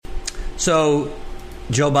So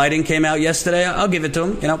Joe Biden came out yesterday. I'll give it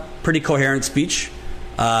to him. Pretty coherent speech.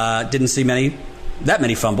 Didn't see that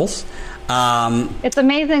many fumbles. It's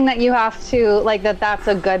amazing that you have to, that's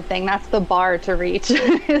a good thing. That's the bar to reach.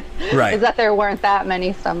 Right. Is that there weren't that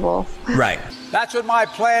many stumbles. Right. That's what my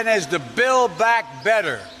plan is, to build back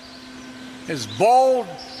better. It's bold.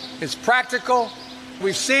 It's practical.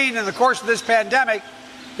 We've seen in the course of this pandemic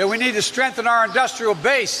that we need to strengthen our industrial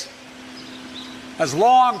base as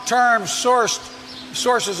long-term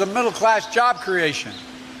sources of middle-class job creation.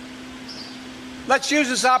 Let's use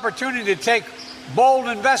this opportunity to take bold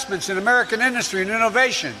investments in American industry and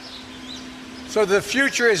innovation so the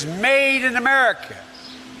future is made in America,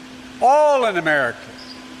 all in America.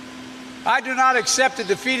 I do not accept the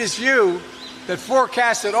defeatist view that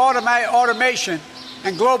forecasts that automation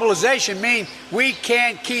and globalization mean we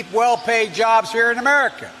can't keep well-paid jobs here in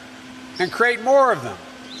America and create more of them.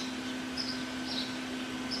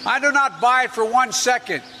 I do not buy it for 1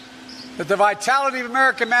 second that the vitality of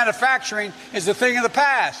American manufacturing is a thing of the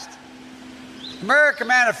past. American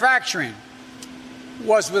manufacturing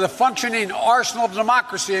was with a functioning arsenal of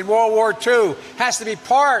democracy in World War II, has to be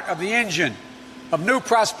part of the engine of new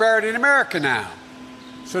prosperity in America now.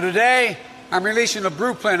 So today, I'm releasing a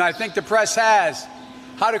blueprint I think the press has,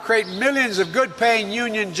 how to create millions of good-paying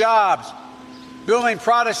union jobs, building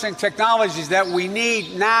products and technologies that we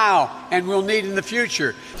need now and will need in the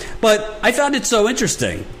future. But I found it so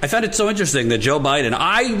interesting. That Joe Biden,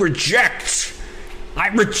 I reject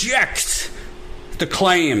the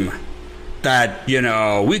claim that,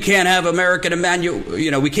 we can't have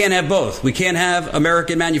we can't have both. We can't have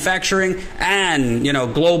American manufacturing and, a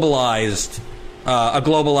globalized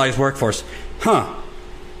workforce.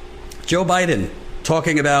 Joe Biden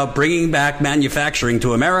talking about bringing back manufacturing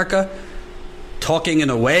to America, talking in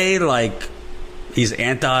a way like he's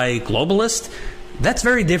anti-globalist. That's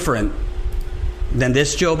very different than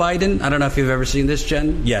this Joe Biden. I don't know if you've ever seen this,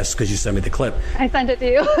 Jen. Yes, because you sent me the clip. I sent it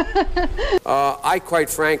to you. I quite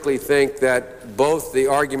frankly think that both the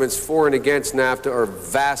arguments for and against NAFTA are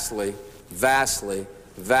vastly, vastly,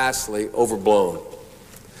 vastly overblown.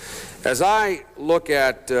 As I look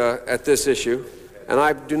at this issue, and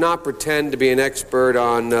I do not pretend to be an expert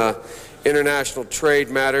on international trade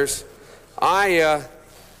matters,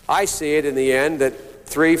 I see it in the end that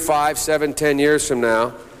 3, 5, 7, 10 years from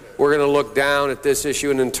now, we're going to look down at this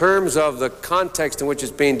issue, and in terms of the context in which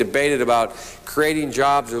it's being debated about creating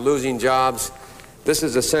jobs or losing jobs, this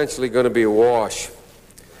is essentially going to be a wash.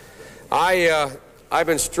 I've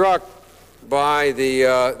been struck by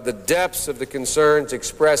the depths of the concerns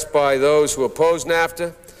expressed by those who oppose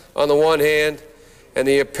NAFTA on the one hand, and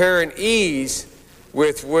the apparent ease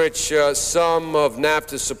with which some of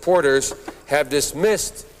NAFTA's supporters have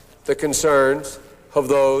dismissed the concerns of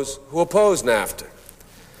those who oppose NAFTA.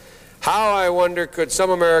 How, I wonder, could some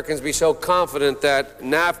Americans be so confident that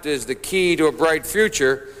NAFTA is the key to a bright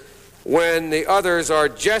future when the others are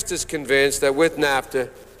just as convinced that with NAFTA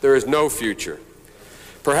there is no future?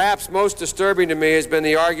 Perhaps most disturbing to me has been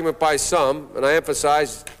the argument by some, and I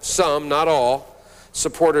emphasize some, not all,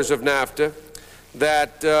 supporters of NAFTA,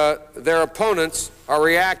 that their opponents are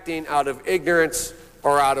reacting out of ignorance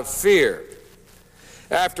or out of fear.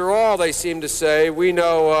 After all, they seem to say, we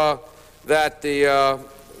know that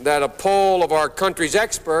a poll of our country's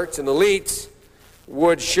experts and elites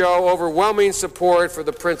would show overwhelming support for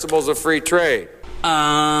the principles of free trade.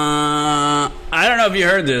 I don't know if you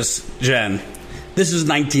heard this, Jen. This is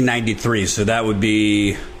 1993, so that would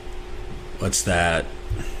be, what's that?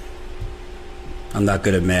 I'm not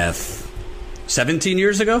good at math. 17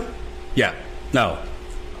 years ago? Yeah. No.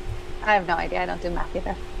 I have no idea. I don't do math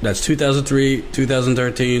either. That's 2003,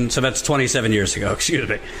 2013. So that's 27 years ago. Excuse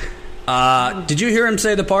me. Did you hear him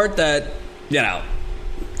say the part that,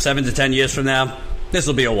 7 to 10 years from now, this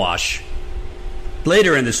will be a wash?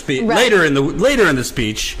 Later in the speech, right. later in the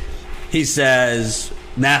speech, he says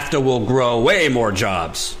NAFTA will grow way more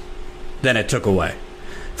jobs than it took away.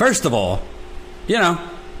 First of all,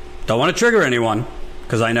 don't want to trigger anyone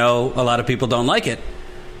because I know a lot of people don't like it.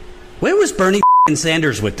 Where was Bernie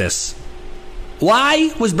Sanders with this?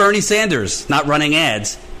 Why was Bernie Sanders not running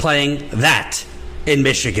ads playing that in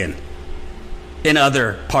Michigan, in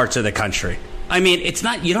other parts of the country? I mean, it's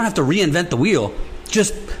not, you don't have to reinvent the wheel.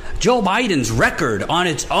 Just Joe Biden's record on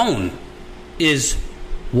its own is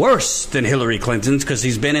worse than Hillary Clinton's because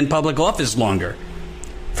he's been in public office longer.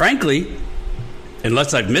 Frankly,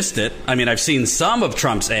 unless I've missed it, I mean, I've seen some of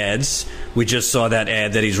Trump's ads. We just saw that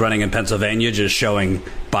ad that he's running in Pennsylvania just showing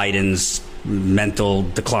Biden's mental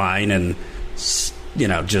decline and,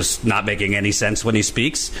 just not making any sense when he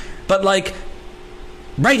speaks. But,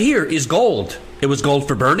 right here is gold. It was gold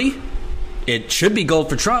for Bernie. it should be gold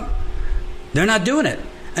for Trump. They're not doing it.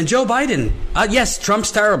 And Joe Biden, yes,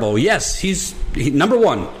 Trump's terrible. Yes, he's number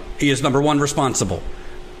one. He is number one responsible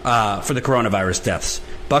for the coronavirus deaths.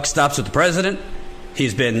 Buck stops with the president.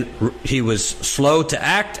 He was slow to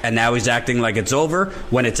act, and now he's acting like it's over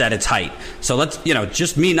when it's at its height. So let's,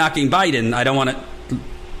 just me knocking Biden,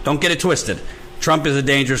 don't get it twisted. Trump is a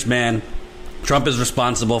dangerous man. Trump is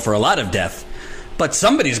responsible for a lot of death. But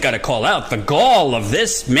somebody's got to call out the gall of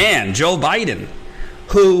this man, Joe Biden,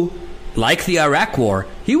 who, like the Iraq War,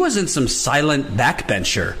 he wasn't some silent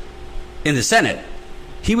backbencher in the Senate.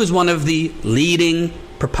 He was one of the leading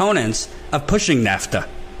proponents of pushing NAFTA.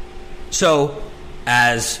 So,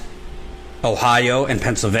 as Ohio and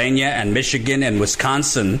Pennsylvania and Michigan and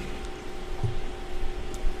Wisconsin,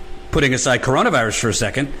 putting aside coronavirus for a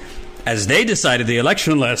second, as they decided the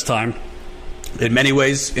election last time, in many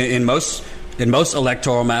ways, in most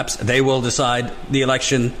electoral maps, they will decide the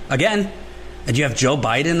election again. And you have Joe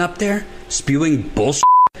Biden up there spewing bullshit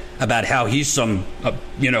about how he's some,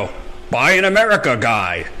 buy an America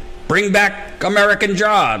guy. Bring back American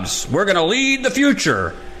jobs. We're going to lead the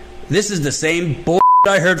future. This is the same bullshit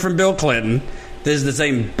I heard from Bill Clinton. This is the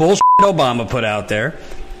same bullshit Obama put out there.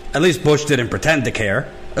 At least Bush didn't pretend to care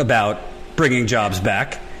about bringing jobs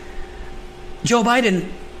back. Joe Biden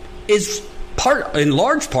is in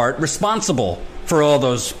large part responsible for all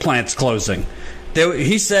those plants closing.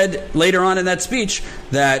 He said later on in that speech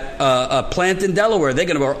that a plant in Delaware, they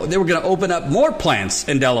were going to open up more plants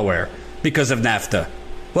in Delaware because of NAFTA.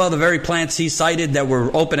 Well, the very plants he cited that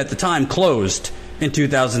were open at the time closed in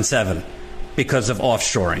 2007 because of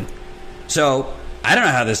offshoring. So I don't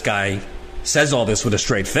know how this guy says all this with a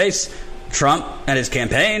straight face. Trump and his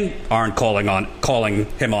campaign aren't calling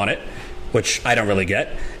him on it, which I don't really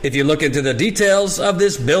get. If you look into the details of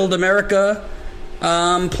this Build America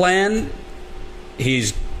plan,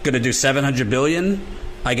 he's going to do $700 billion,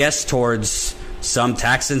 I guess, towards some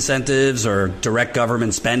tax incentives or direct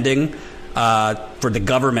government spending for the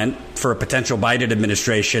government, for a potential Biden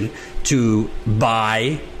administration to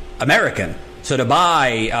buy American. So to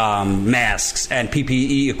buy masks and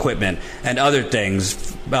PPE equipment and other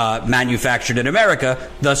things manufactured in America,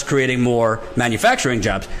 thus creating more manufacturing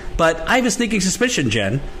jobs. But I have a sneaking suspicion,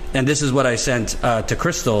 Jen, and this is what I sent to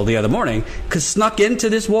Crystal the other morning, because snuck into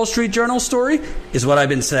this Wall Street Journal story is what I've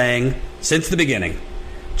been saying since the beginning.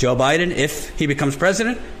 Joe Biden, if he becomes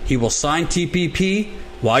president, he will sign TPP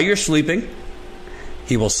while you're sleeping.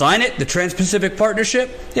 He will sign it, the Trans-Pacific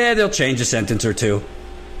Partnership. Yeah, they'll change a sentence or two.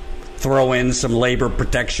 Throw in some labor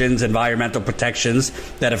protections, environmental protections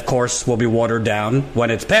that, of course, will be watered down when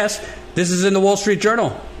it's passed. This is in the Wall Street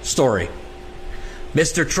Journal story.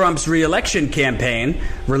 Mr. Trump's re-election campaign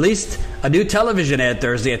released a new television ad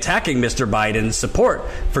Thursday attacking Mr. Biden's support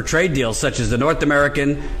for trade deals such as the North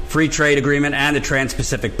American Free Trade Agreement and the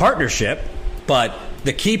Trans-Pacific Partnership. But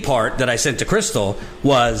the key part that I sent to Crystal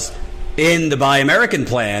was in the Buy American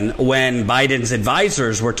plan, when Biden's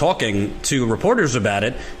advisors were talking to reporters about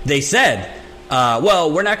it, they said,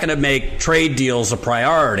 well, we're not going to make trade deals a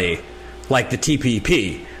priority like the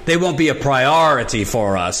TPP. They won't be a priority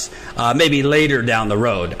for us, maybe later down the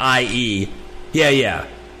road, i.e.,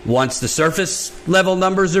 once the surface level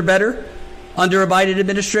numbers are better under a Biden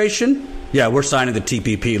administration, we're signing the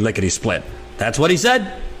TPP lickety-split. That's what he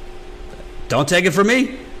said. Don't take it from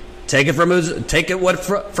me. Take it what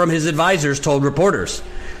from his advisors told reporters.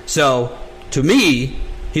 So, to me,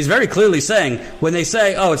 he's very clearly saying, when they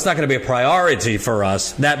say, oh, it's not going to be a priority for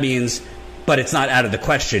us, that means, but it's not out of the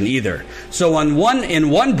question either. So in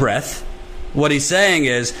one breath, what he's saying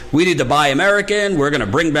is, we need to buy American, we're going to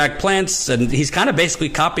bring back plants, and he's kind of basically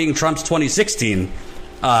copying Trump's 2016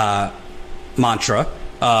 mantra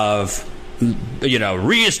of,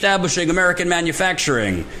 reestablishing American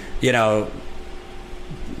manufacturing,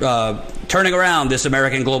 turning around this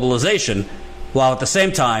American globalization, while at the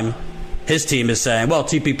same time, his team is saying, well,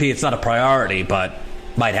 TPP, it's not a priority, but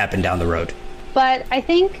might happen down the road. But I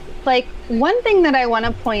think, one thing that I want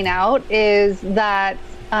to point out is that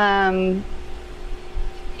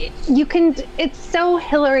it's so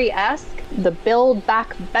Hillary-esque, the Build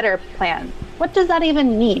Back Better plan. What does that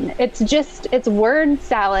even mean? It's word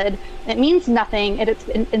salad. It means nothing. It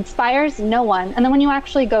inspires no one. And then when you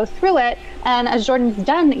actually go through it, and as Jordan's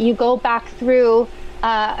done, you go back through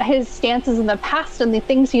his stances in the past and the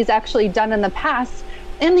things he's actually done in the past,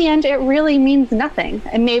 in the end, it really means nothing.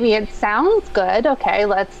 And maybe it sounds good. Okay,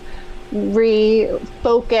 let's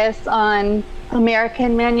refocus on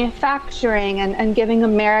American manufacturing and giving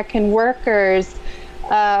American workers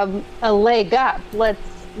a leg up.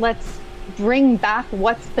 Let's bring back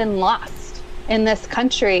what's been lost in this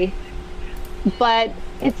country. But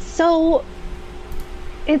it's so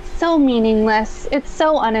it's so meaningless, it's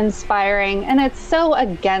so uninspiring, and it's so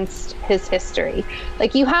against his history.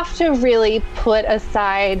 Like, you have to really put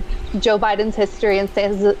aside Joe Biden's history and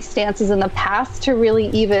stances in the past to really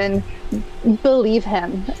even believe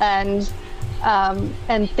him and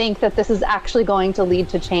think that this is actually going to lead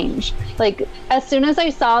to change. Like, as soon as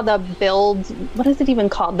I saw the what is it even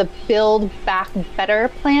called? The Build Back Better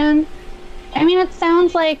plan. I mean, it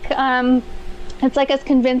sounds like it's like as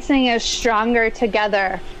convincing as Stronger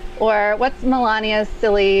Together, or what's Melania's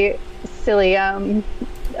silly,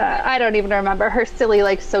 I don't even remember her silly,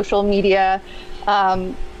 like, social media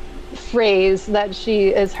phrase that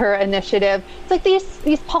is her initiative. It's like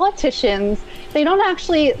these politicians, they don't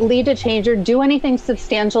actually lead to change or do anything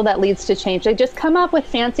substantial that leads to change. They just come up with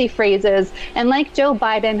fancy phrases, and like Joe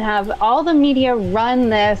Biden, have all the media run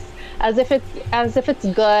this as if it's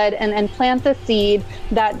good, and plant the seed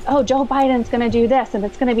that, oh, Joe Biden's going to do this and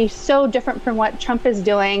it's going to be so different from what Trump is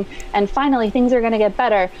doing, and finally things are going to get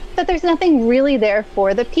better. But there's nothing really there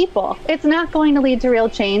for the people. It's not going to lead to real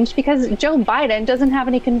change because Joe Biden doesn't have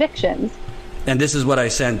any convictions. And this is what I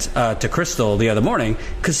sent to Crystal the other morning,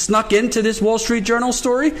 because snuck into this Wall Street Journal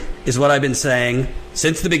story is what I've been saying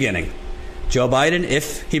since the beginning. Joe Biden,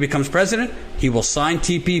 if he becomes president, he will sign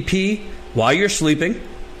TPP while you're sleeping.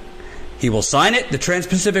 He will sign it, the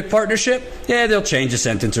Trans-Pacific Partnership. Yeah, they'll change a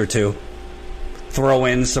sentence or two. Throw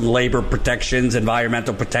in some labor protections,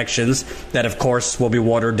 environmental protections that, of course, will be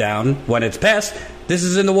watered down when it's passed. This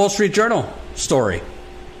is in the Wall Street Journal story.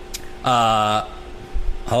 Hold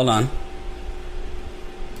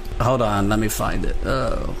on, let me find it.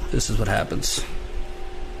 Oh, this is what happens.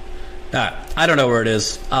 I don't know where it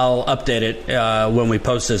is. I'll update it when we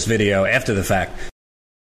post this video after the fact.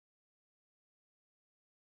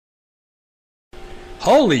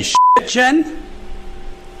 Holy shit, Jen.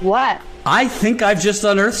 What? I think I've just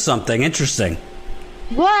unearthed something interesting.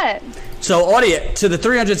 What? So, to the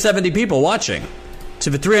 370 people watching,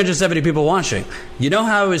 you know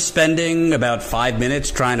how I was spending about 5 minutes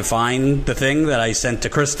trying to find the thing that I sent to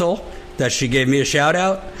Crystal, that she gave me a shout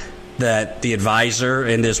out, that the advisor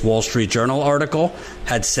in this Wall Street Journal article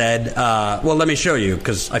had said, well, let me show you,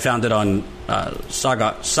 because I found it on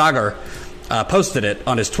Sagar. Posted it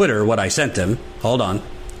on his Twitter, what I sent him. Hold on.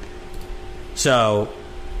 So,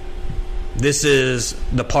 this is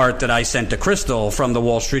the part that I sent to Crystal from the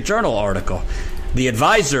Wall Street Journal article. The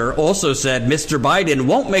advisor also said Mr. Biden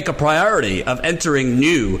won't make a priority of entering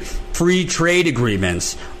new free trade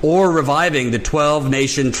agreements or reviving the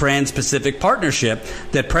 12-nation Trans-Pacific Partnership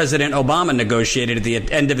that President Obama negotiated at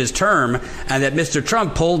the end of his term and that Mr.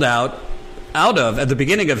 Trump pulled out of at the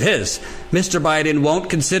beginning of his. Mr. Biden won't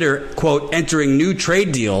consider, quote, entering new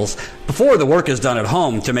trade deals before the work is done at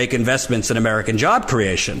home to make investments in American job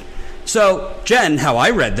creation. So, Jen, how I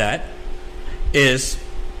read that is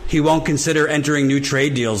he won't consider entering new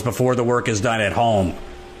trade deals before the work is done at home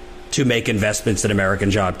to make investments in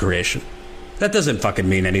American job creation. That doesn't fucking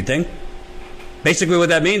mean anything. Basically what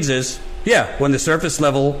that means is, yeah, when the surface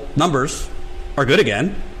level numbers are good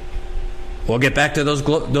again, we'll get back to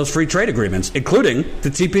those free trade agreements, including the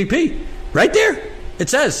TPP. Right there. It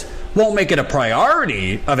says, won't make it a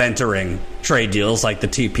priority of entering trade deals like the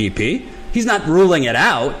TPP. He's not ruling it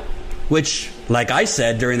out, which, like I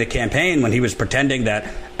said during the campaign when he was pretending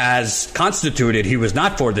that as constituted he was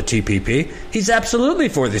not for the TPP, he's absolutely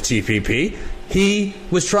for the TPP. He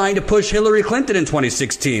was trying to push Hillary Clinton in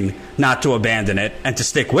 2016 not to abandon it and to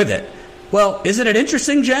stick with it. Well, isn't it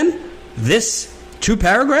interesting, Jen? This 2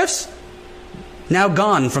 paragraphs now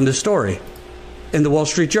gone from the story in the Wall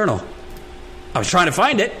Street Journal. I was trying to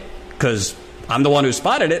find it because I'm the one who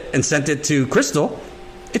spotted it and sent it to Crystal.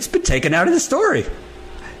 It's been taken out of the story.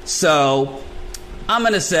 So I'm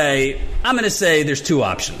going to say there's 2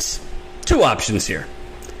 options. 2 options here.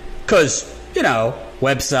 Because,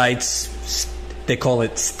 websites, they call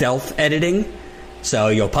it stealth editing. So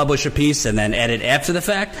you'll publish a piece and then edit after the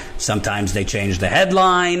fact. Sometimes they change the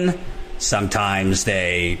headline. Sometimes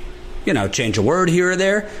they change a word here or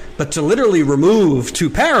there. But to literally remove 2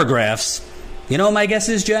 paragraphs, what my guess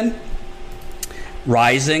is, Jen?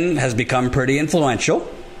 Rising has become pretty influential,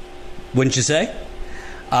 wouldn't you say?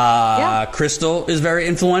 Yeah. Crystal is very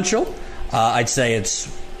influential. I'd say it's,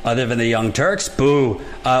 other than the Young Turks,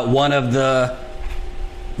 one of the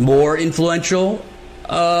more influential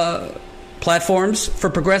platforms for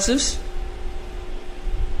progressives.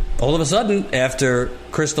 All of a sudden, after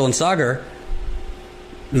Crystal and Sagar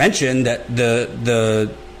mentioned that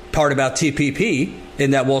the part about TPP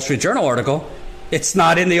in that Wall Street Journal article, it's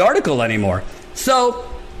not in the article anymore. So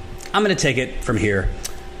I'm going to take it from here.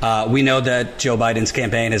 We know that Joe Biden's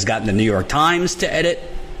campaign has gotten the New York Times to edit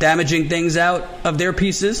damaging things out of their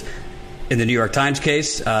pieces. In the New York Times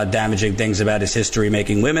case, damaging things about his history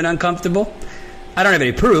making women uncomfortable. I don't have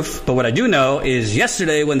any proof, but what I do know is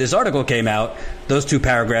yesterday when this article came out, those 2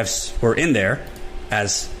 paragraphs were in there,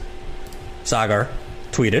 as Saagar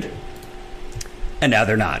tweeted, and now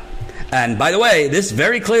they're not. And by the way, this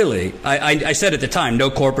very clearly, I said at the time,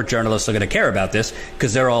 no corporate journalists are going to care about this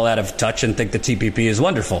because they're all out of touch and think the TPP is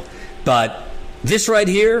wonderful. But this right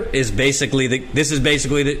here is basically the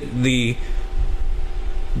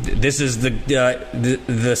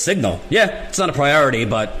signal. Yeah, it's not a priority,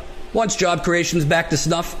 but once job creation's back to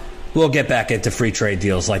snuff, we'll get back into free trade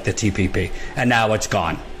deals like the TPP. And now it's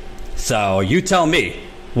gone. So you tell me,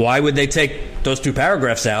 why would they take those 2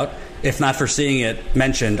 paragraphs out if not for seeing it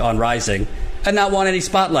mentioned on Rising and not want any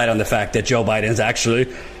spotlight on the fact that Joe Biden's actually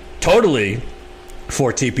totally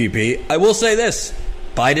for TPP? I will say this.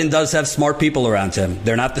 Biden does have smart people around him.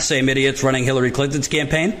 They're not the same idiots running Hillary Clinton's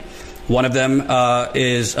campaign. One of them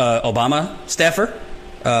is Obama staffer.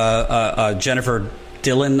 Jennifer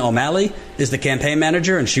Dylan O'Malley is the campaign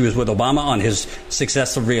manager, and she was with Obama on his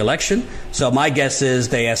successful re-election. So my guess is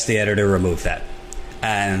they asked the editor to remove that.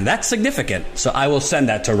 And that's significant. So I will send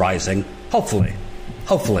that to Rising. Hopefully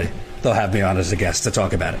they'll have me on as a guest to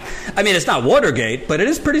talk about it. I mean, it's not Watergate, but it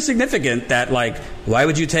is pretty significant that, like, why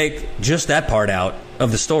would you take just that part out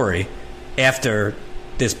of the story after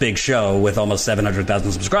this big show with almost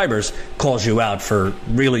 700,000 subscribers calls you out for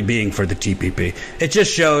really being for the TPP? It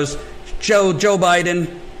just shows Joe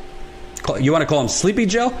Biden. You want to call him Sleepy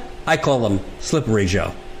Joe? I call him Slippery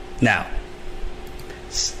Joe. Now.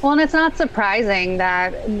 Well, and it's not surprising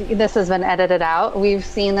that this has been edited out. We've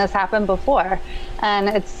seen this happen before. And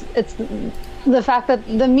it's the fact that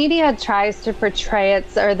the media tries to portray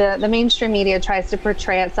it, or the mainstream media tries to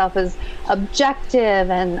portray itself as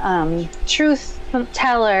objective and truth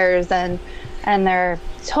tellers, and they're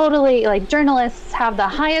totally, like, journalists have the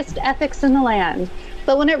highest ethics in the land.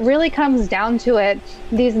 But when it really comes down to it,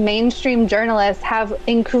 these mainstream journalists have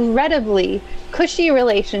incredibly cushy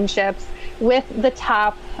relationships with the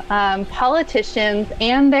top politicians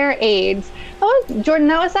and their aides. Jordan,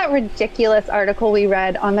 that was that ridiculous article we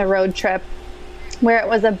read on the road trip where it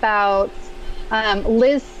was about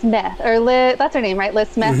Liz Smith, that's her name, right? Liz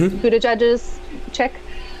Smith, Buttigieg's chick.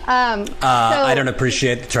 I don't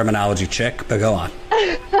appreciate the terminology chick, but go on.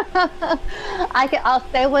 I'll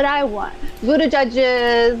say what I want.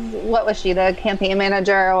 Buttigieg's, what was she, the campaign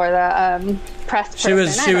manager or the press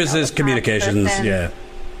person? She was his communications, person. Yeah.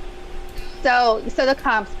 So the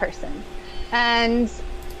comms person. And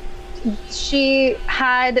she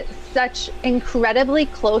had such incredibly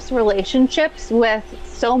close relationships with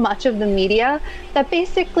so much of the media that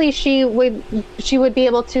basically she would be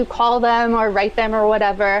able to call them or write them or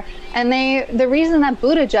whatever. And the reason that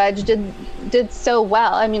Buttigieg did so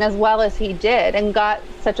well, I mean, as well as he did and got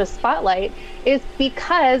such a spotlight, is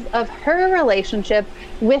because of her relationship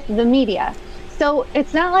with the media. So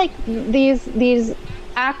it's not like these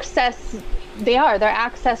they're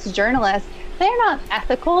access journalists. They're not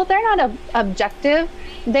ethical. They're not objective.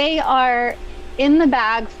 They are in the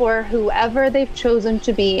bag for whoever they've chosen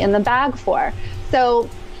to be in the bag for. So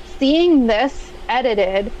seeing this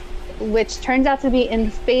edited, which turns out to be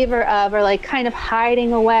in favor of, or like kind of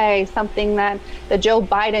hiding away something that the Joe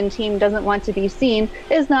Biden team doesn't want to be seen,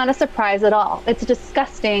 is not a surprise at all. It's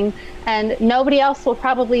disgusting, and nobody else will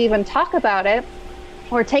probably even talk about it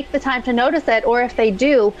or take the time to notice it, or if they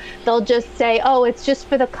do, they'll just say, oh, it's just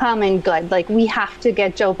for the common good. Like, we have to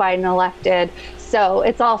get Joe Biden elected, so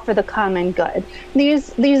it's all for the common good.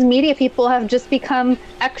 These media people have just become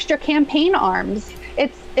extra campaign arms.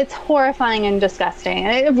 It's horrifying and disgusting.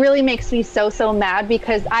 And it really makes me so mad,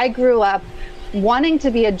 because I grew up wanting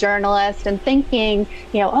to be a journalist and thinking,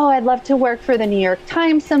 oh, I'd love to work for the New York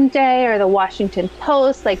Times someday, or the Washington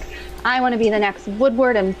Post. Like, I want to be the next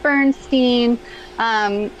Woodward and Bernstein.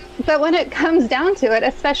 But when it comes down to it,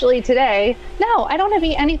 especially today, no, I don't want to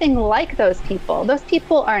be anything like those people. Those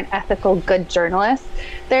people aren't ethical, good journalists.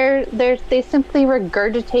 They simply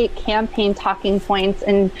regurgitate campaign talking points.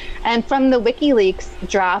 And from the WikiLeaks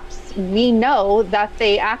drops, we know that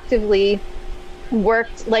they actively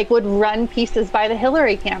worked, would run pieces by the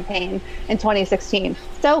Hillary campaign in 2016.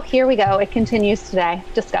 So here we go. It continues today.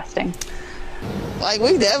 Disgusting.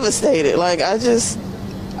 We devastated.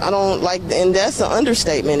 I don't and that's an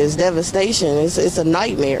understatement. It's devastation. It's a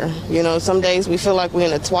nightmare. Some days we feel like we're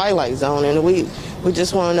in a twilight zone, and we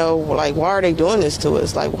just want to know, why are they doing this to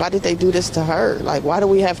us? Why did they do this to her? Why do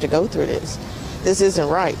we have to go through this? This isn't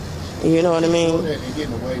right. You know what I mean?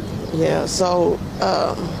 Yeah. So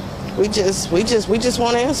We just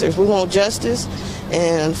want answers. We want justice.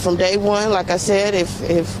 And from day one, like I said,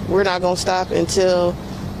 if we're not going to stop until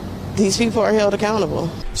these people are held accountable.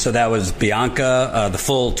 So that was Bianca. The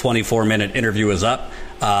full 24-minute interview is up.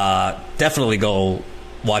 Definitely go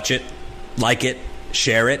watch it, like it,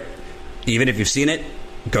 share it. Even if you've seen it,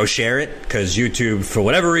 go share it, because YouTube, for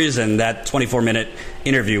whatever reason, that 24-minute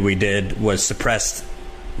interview we did was suppressed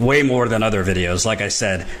way more than other videos. Like I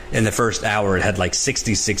said, in the first hour, it had like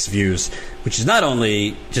 66 views, which is not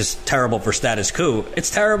only just terrible for status quo,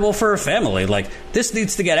 it's terrible for a family. Like, this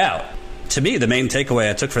needs to get out. To me, the main takeaway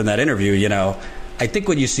I took from that interview, you know, I think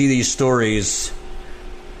when you see these stories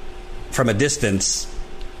from a distance,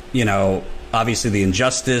 you know, obviously the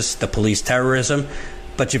injustice, the police terrorism,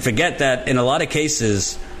 but you forget that in a lot of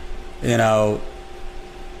cases, you know,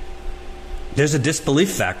 there's a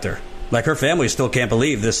disbelief factor. Like, her family still can't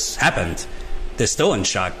believe this happened. They're still in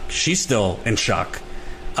shock. She's still in shock.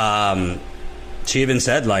 She even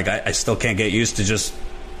said, like, I still can't get used to just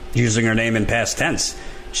using her name in past tense.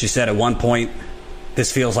 She said at one point,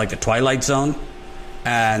 this feels like the Twilight Zone.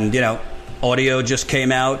 And, you know, audio just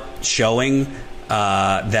came out showing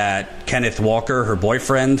that Kenneth Walker, her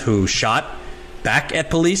boyfriend, who shot back at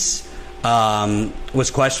police,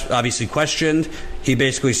 was obviously questioned. He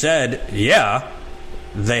basically said, yeah,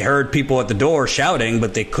 they heard people at the door shouting,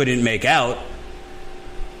 but they couldn't make out.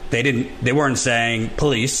 They weren't saying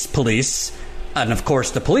police, police. And of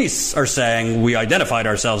course the police are saying we identified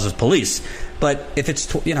ourselves as police. But if it's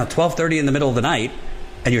 12:30 in the middle of the night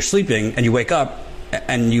and you're sleeping and you wake up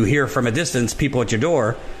and you hear from a distance people at your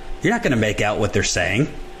door, you're not going to make out what they're saying.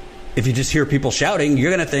 If you just hear people shouting,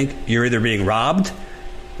 you're going to think you're either being robbed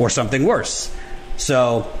or something worse.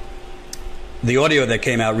 So the audio that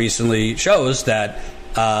came out recently shows that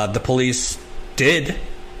the police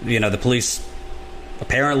the police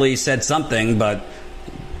apparently said something, but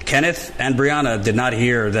Kenneth and Brianna did not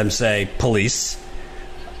hear them say police.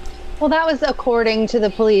 Well, that was according to the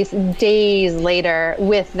police days later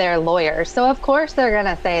with their lawyers. So, of course, they're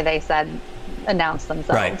going to say they announced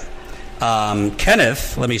themselves. Right.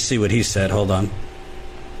 Kenneth, let me see what he said. Hold on.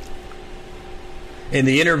 In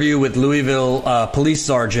the interview with Louisville Police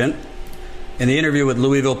Sergeant John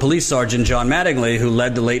Mattingly, who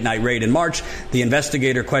led the late-night raid in March, the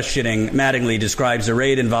investigator questioning Mattingly describes the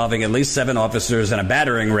raid involving at least 7 officers and a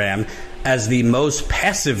battering ram as the most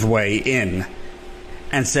passive way in,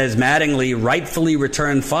 and says Mattingly rightfully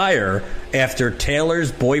returned fire after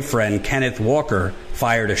Taylor's boyfriend, Kenneth Walker,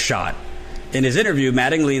 fired a shot. In his interview,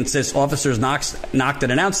 Mattingly insists officers knocked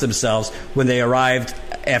and announced themselves when they arrived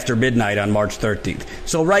after midnight on March 13th.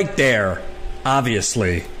 So right there,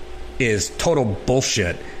 obviously, is total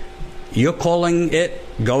bullshit. You're calling it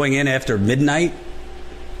going in after midnight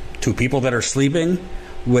to people that are sleeping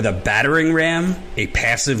with a battering ram a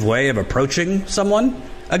passive way of approaching someone?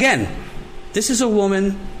 Again, this is a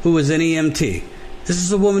woman who was an EMT. This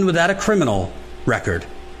is a woman without a criminal record.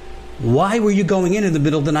 Why were you going in the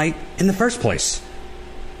middle of the night in the first place?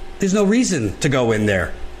 There's no reason to go in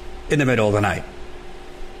there in the middle of the night.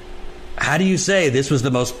 How do you say this was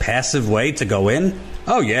the most passive way to go in?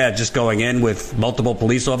 Oh, yeah, just going in with multiple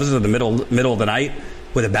police officers in the middle of the night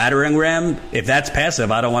with a battering ram? If that's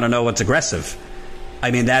passive, I don't want to know what's aggressive. I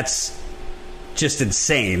mean, that's just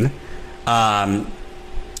insane. Let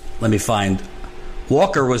me find.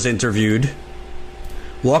 Walker was interviewed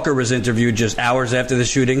just hours after the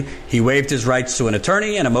shooting. He waived his rights to an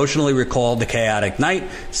attorney and emotionally recalled the chaotic night,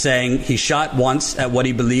 saying he shot once at what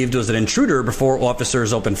he believed was an intruder before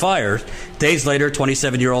officers opened fire. Days later,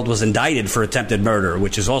 27-year-old was indicted for attempted murder,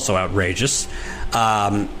 which is also outrageous.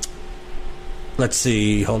 Let's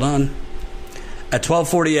see. Hold on. At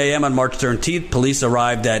 12:40 a.m. on March 13th, police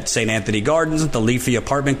arrived at St. Anthony Gardens, the leafy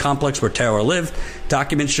apartment complex where Taylor lived.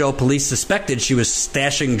 Documents show police suspected she was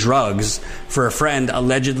stashing drugs for a friend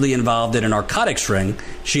allegedly involved in a narcotics ring.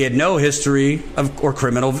 She had no history or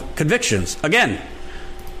criminal convictions. Again,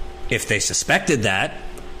 if they suspected that,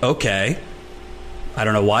 okay. I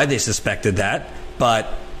don't know why they suspected that, but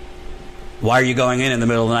why are you going in the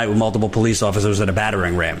middle of the night with multiple police officers and a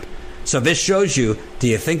battering ram? So this shows you, do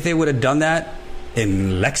you think they would have done that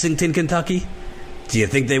in Lexington, Kentucky? Do you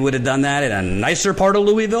think they would have done that in a nicer part of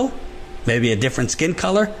Louisville? Maybe a different skin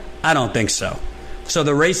color? I don't think so. So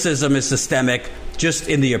the racism is systemic just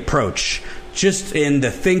in the approach, just in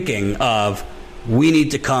the thinking of we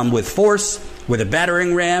need to come with force, with a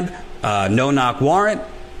battering ram, no-knock warrant,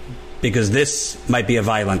 because this might be a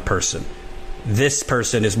violent person. This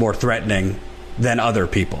person is more threatening than other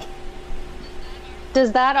people.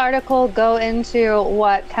 Does that article go into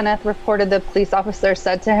what Kenneth reported the police officer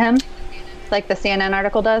said to him, like the CNN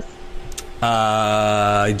article does?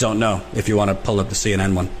 I don't know if you want to pull up the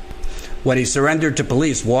CNN one. When he surrendered to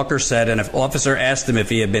police, Walker said an officer asked him if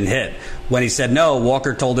he had been hit. When he said no,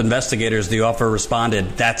 Walker told investigators the officer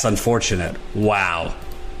responded, "That's unfortunate." Wow.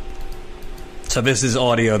 So this is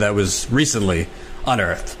audio that was recently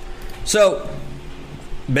unearthed. So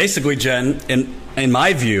basically, Jen, in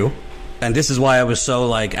my view, and this is why I was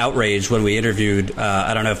so outraged when we interviewed.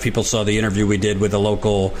 I don't know if people saw the interview we did with the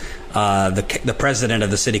local, the president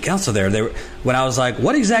of the city council there. When I was like,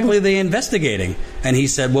 "What exactly are they investigating?" And he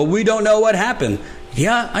said, "Well, we don't know what happened."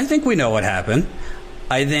 Yeah, I think we know what happened.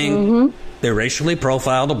 I think they racially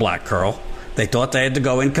profiled a black girl. They thought they had to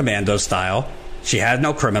go in commando style. She had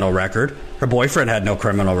no criminal record. Her boyfriend had no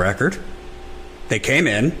criminal record. They came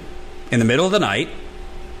in the middle of the night.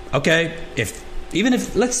 Okay, even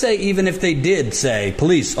if they did say,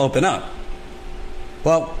 "Police, open up."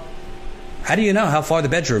 Well, how do you know how far the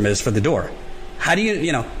bedroom is from the door? How do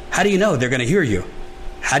you know they're going to hear you?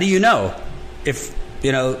 How do you know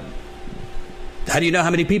how do you know how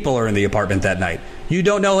many people are in the apartment that night? You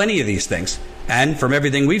don't know any of these things. And from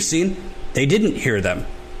everything we've seen, they didn't hear them.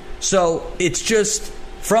 So it's just,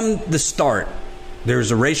 from the start,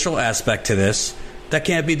 there's a racial aspect to this that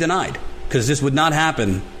can't be denied, because this would not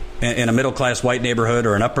happen in a middle-class white neighborhood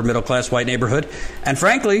or an upper-middle-class white neighborhood. And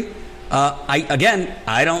frankly,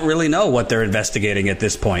 I don't really know what they're investigating at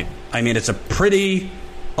this point. I mean, it's a pretty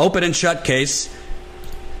open and shut case.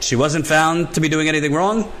 She wasn't found to be doing anything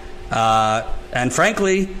wrong. And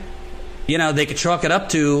frankly, they could chalk it up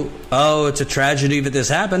to, oh, it's a tragedy that this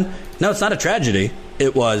happened. No, it's not a tragedy.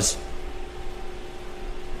 It was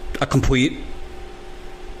a complete,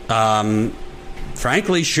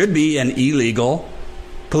 frankly, should be an illegal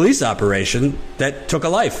police operation that took a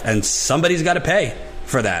life, and somebody's got to pay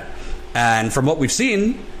for that. And from what we've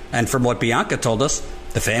seen, and from what Bianca told us,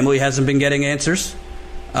 the family hasn't been getting answers.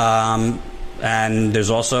 And there's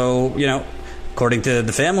also, according to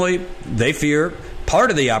the family, they fear part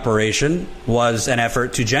of the operation was an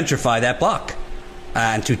effort to gentrify that block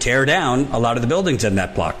and to tear down a lot of the buildings in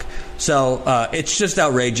that block. So it's just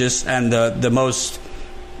outrageous. And the most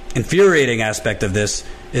infuriating aspect of this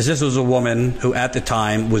was a woman who at the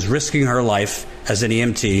time was risking her life as an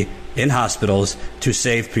EMT in hospitals to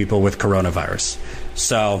save people with coronavirus.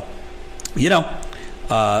 So,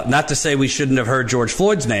 not to say we shouldn't have heard George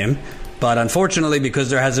Floyd's name, but unfortunately, because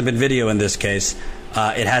there hasn't been video in this case,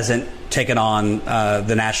 it hasn't taken on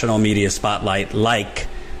the national media spotlight like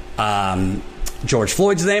George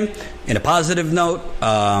Floyd's name. In a positive note,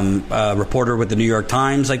 a reporter with the New York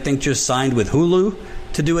Times, I think, just signed with Hulu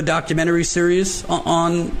to do a documentary series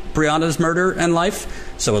on Breonna's murder and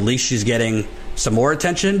life. So at least she's getting some more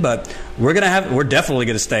attention. But we're definitely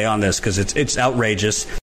going to stay on this because it's outrageous.